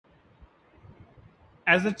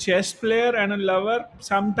as a chess player and a lover,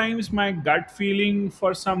 sometimes my gut feeling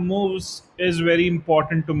for some moves is very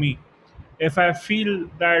important to me. If I feel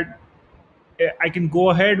that I can go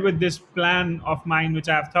ahead with this plan of mine, which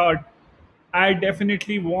I've thought, I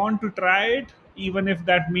definitely want to try it, even if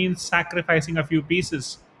that means sacrificing a few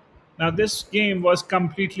pieces. Now, this game was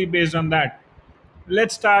completely based on that.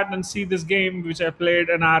 Let's start and see this game, which I played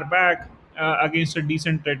an hour back against a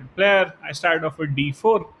decent rated player. I started off with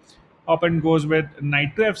d4. Opponent goes with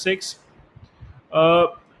knight to f6. Uh,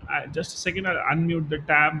 just a second, I'll unmute the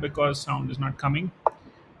tab because sound is not coming.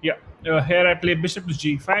 Yeah, here I play bishop to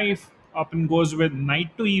g5. Opponent goes with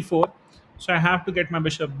knight to e4. So I have to get my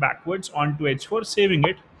bishop backwards onto h4, saving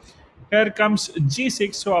it. Here comes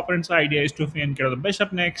g6. So opponent's idea is to flank the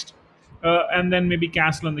bishop next, and then maybe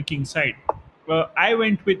castle on the king side. I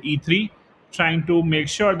went with e3, trying to make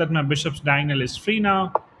sure that my bishop's diagonal is free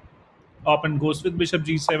now. Opponent goes with bishop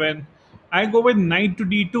g7. I go with knight to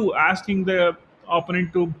d2, asking the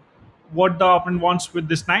opponent to what the opponent wants with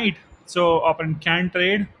this knight. So opponent can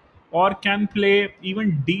trade or can play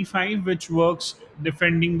even d5, which works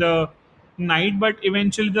defending the knight, but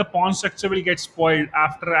eventually the pawn structure will get spoiled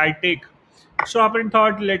after I take. So opponent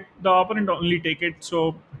thought let the opponent only take it.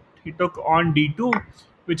 So he took on d2,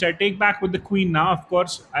 which I take back with the queen. Now, of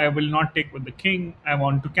course, I will not take with the king. I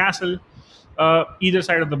want to castle either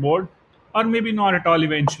side of the board, or maybe not at all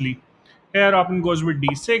eventually. Here, opponent goes with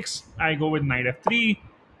d6. I go with knight f3.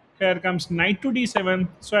 Here comes knight to d7.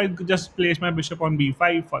 So I just place my bishop on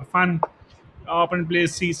b5 for fun. Opponent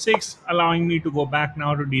plays c6, allowing me to go back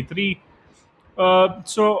now to d3.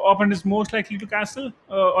 So opponent is most likely to castle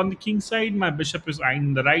on the king side. My bishop is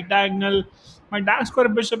eyeing the right diagonal. My dark square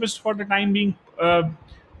bishop is for the time being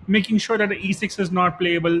making sure that the e6 is not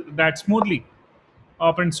playable that smoothly.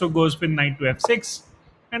 Opponent so goes with knight to f6,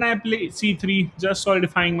 and I play c3, just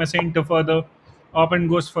solidifying my center further. Opponent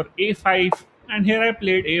goes for a5, and here I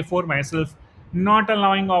played a4 myself, not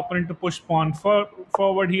allowing opponent to push pawn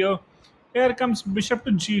forward here. Here comes bishop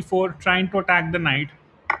to g4, trying to attack the knight.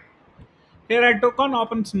 Here I took on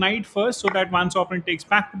opponent's knight first, so that once opponent takes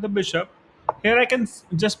back with the bishop, here I can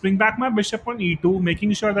just bring back my bishop on e2,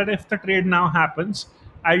 making sure that if the trade now happens,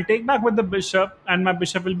 I'll take back with the bishop, and my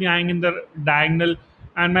bishop will be eyeing in the diagonal,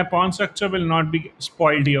 and my pawn structure will not be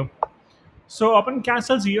spoiled here. So opponent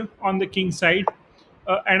castles here on the king side,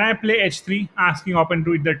 and I play h3, asking opponent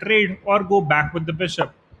to either trade or go back with the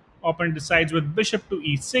bishop. Opponent decides with bishop to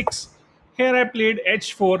e6. Here I played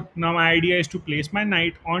h4. Now my idea is to place my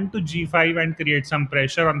knight onto g5 and create some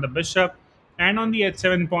pressure on the bishop and on the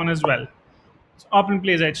h7 pawn as well. So opponent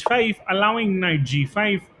plays h5, allowing knight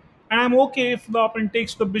g5, and I'm okay if the opponent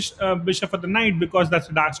takes the bishop for the knight because that's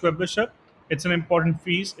a dark square bishop. It's an important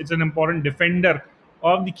piece. It's an important defender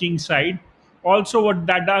of the king side. Also, what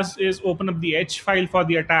that does is open up the h file for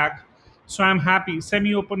the attack. So I'm happy.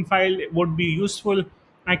 Semi-open file would be useful.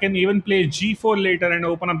 I can even play g4 later and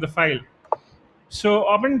open up the file. So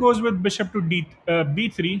opponent goes with bishop to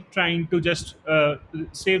b3, trying to just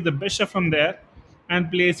save the bishop from there and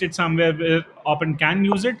place it somewhere where opponent can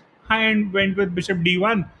use it. High end went with bishop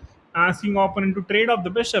d1, asking opponent to trade off the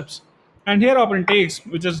bishops. And here opponent takes,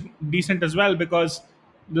 which is decent as well because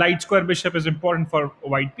light square bishop is important for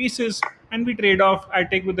white pieces. And we trade off. I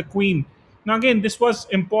take with the queen. Now again, this was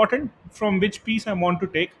important from which piece I want to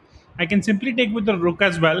take. I can simply take with the rook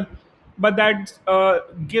as well, but that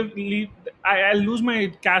I'll lose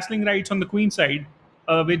my castling rights on the queen side,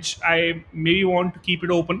 which I maybe want to keep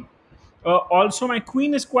it open. Also, my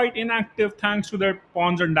queen is quite inactive thanks to their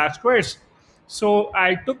pawns and dark squares. So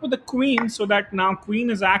I took with the queen so that now queen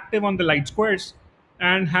is active on the light squares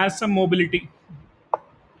and has some mobility.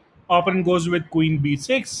 Opponent goes with queen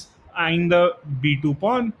b6, eyeing the b2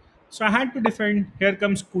 pawn. So I had to defend. Here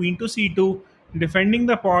comes queen to c2, defending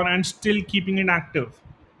the pawn and still keeping it active.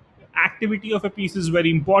 Activity of a piece is very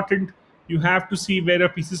important. You have to see where a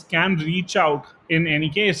pieces can reach out in any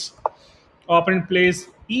case. Opponent plays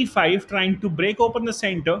e5, trying to break open the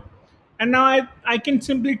center. And now I can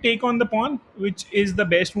simply take on the pawn, which is the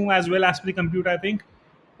best move as well as per the computer, I think.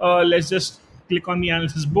 Let's just click on the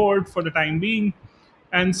analysis board for the time being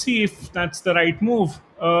and see if that's the right move.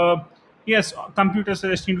 Yes, computer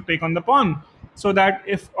suggesting to take on the pawn, so that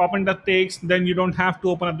if opponent takes, then you don't have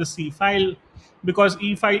to open up the c file because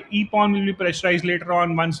e pawn will be pressurized later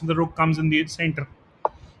on once the rook comes in the center.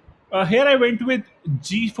 Here I went with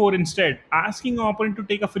g4 instead, asking opponent to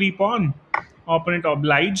take a free pawn. Opponent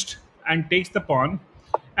obliged and takes the pawn.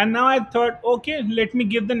 And now I thought, okay, let me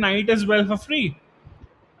give the knight as well for free.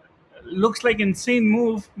 Looks like insane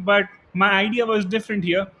move, but my idea was different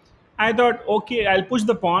here. I thought, okay, I'll push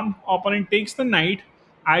the pawn. Opponent takes the knight.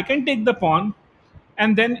 I can take the pawn,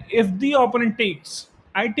 And then if the opponent takes,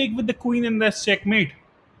 I take with the queen and that's checkmate,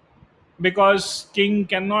 because king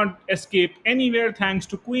cannot escape anywhere thanks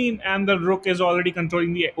to queen, and the rook is already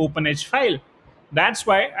controlling the open edge file. That's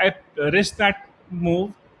why I risk that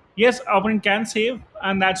move. Yes, opponent can save,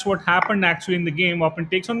 and that's what happened actually in the game.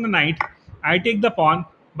 Opponent takes on the knight, I take the pawn,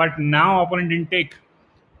 but now opponent didn't take,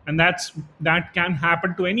 and that can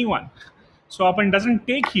happen to anyone. So opponent doesn't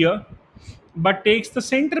take here, but takes the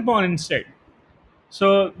center pawn instead.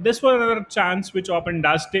 So this was another chance which opponent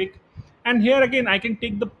does take. And here again, I can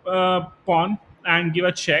take the pawn and give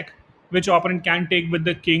a check, which opponent can take with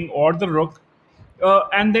the king or the rook,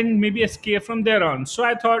 and then maybe escape from there on. So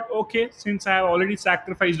I thought, okay, since I have already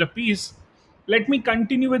sacrificed a piece, let me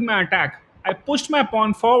continue with my attack. I pushed my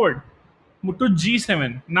pawn forward to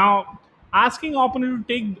g7. Now, asking opponent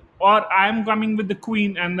to take, or I am coming with the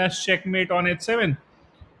queen, and that's checkmate on h7.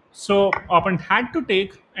 So opponent had to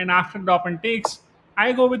take, and after the opponent takes,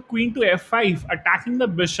 I go with queen to f5, attacking the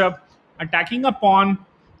bishop, attacking a pawn,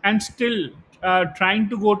 and still trying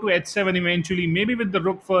to go to h7 eventually, maybe with the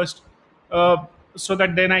rook first, so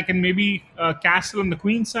that then I can maybe castle on the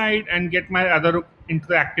queen side and get my other rook into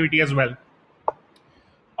the activity as well.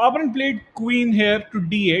 Opponent played queen here to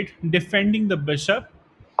d8, defending the bishop,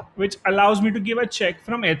 which allows me to give a check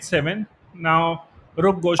from h7. Now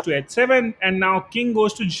rook goes to h7, and now king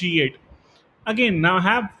goes to g8. Again, now I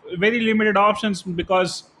have very limited options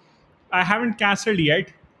because I haven't castled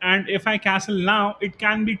yet, and if I castle now, it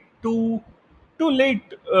can be too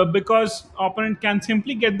late, because opponent can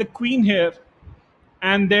simply get the queen here,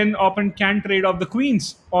 and then opponent can trade off the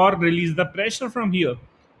queens or release the pressure from here.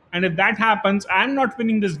 And if that happens, I'm not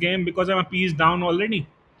winning this game because I'm a piece down already.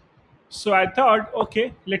 So I thought,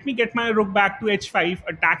 okay, let me get my rook back to h5,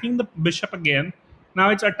 attacking the bishop again. Now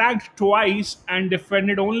it's attacked twice and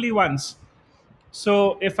defended only once.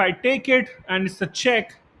 So if I take it and it's a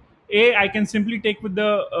check, I can simply take with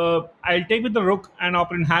the I'll take with the rook, and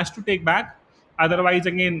opponent has to take back. Otherwise,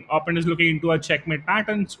 again, opponent is looking into a checkmate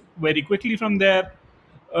pattern very quickly from there.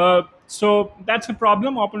 So that's a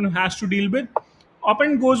problem opponent has to deal with.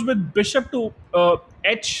 Opponent goes with bishop to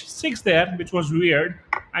h6 there, which was weird.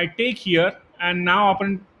 I take here, and now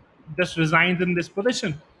opponent just resigns in this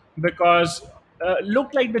position because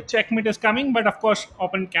looked like the checkmate is coming, but of course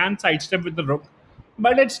opponent can sidestep with the rook.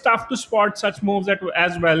 But it's tough to spot such moves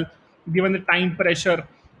as well, given the time pressure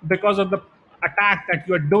because of the attack that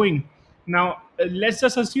you are doing. Now, let's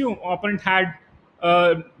just assume opponent had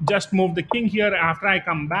just moved the king here. After I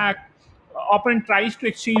come back, opponent tries to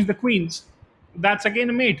exchange the queens. That's again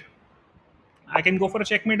a mate. I can go for a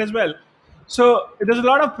checkmate as well. So there's a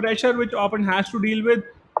lot of pressure which opponent has to deal with.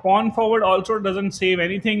 Pawn forward also doesn't save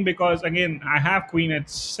anything because again I have queen at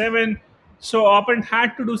 7. So opponent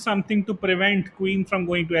had to do something to prevent queen from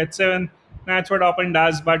going to h7. That's what opponent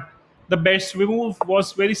does. But the best move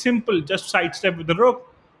was very simple: just sidestep with the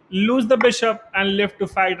rook, lose the bishop, and live to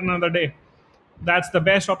fight another day. That's the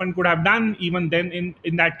best opponent could have done. Even then,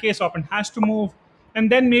 in that case, opponent has to move,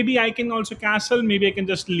 and then maybe I can also castle. Maybe I can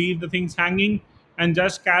just leave the things hanging and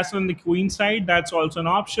just castle on the queen side. That's also an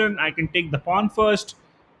option. I can take the pawn first.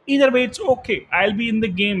 Either way, it's okay. I'll be in the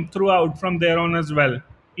game throughout from there on as well,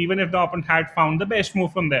 even if the opponent had found the best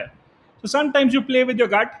move from there. So sometimes you play with your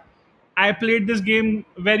gut. I played this game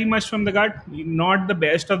very much from the gut, not the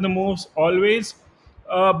best of the moves always.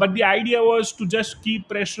 But the idea was to just keep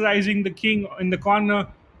pressurizing the king in the corner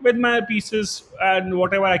with my pieces and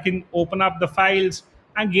whatever I can open up the files,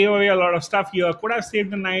 and gave away a lot of stuff here. Could have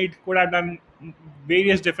saved the knight, could have done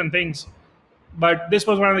various different things. But this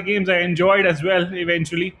was one of the games I enjoyed as well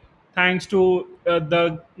eventually, thanks to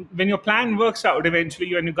the when your plan works out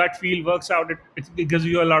eventually, when your gut feel works out, it gives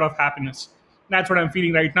you a lot of happiness. That's what I'm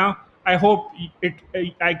feeling right now. I hope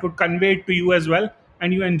I could convey it to you as well,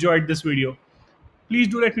 and you enjoyed this video. Please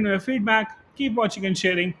do let me know your feedback. Keep watching and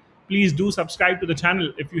sharing. Please do subscribe to the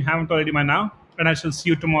channel if you haven't already by now. And I shall see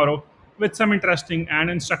you tomorrow with some interesting and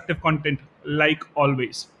instructive content like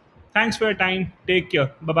always. Thanks for your time. Take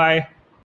care. Bye bye.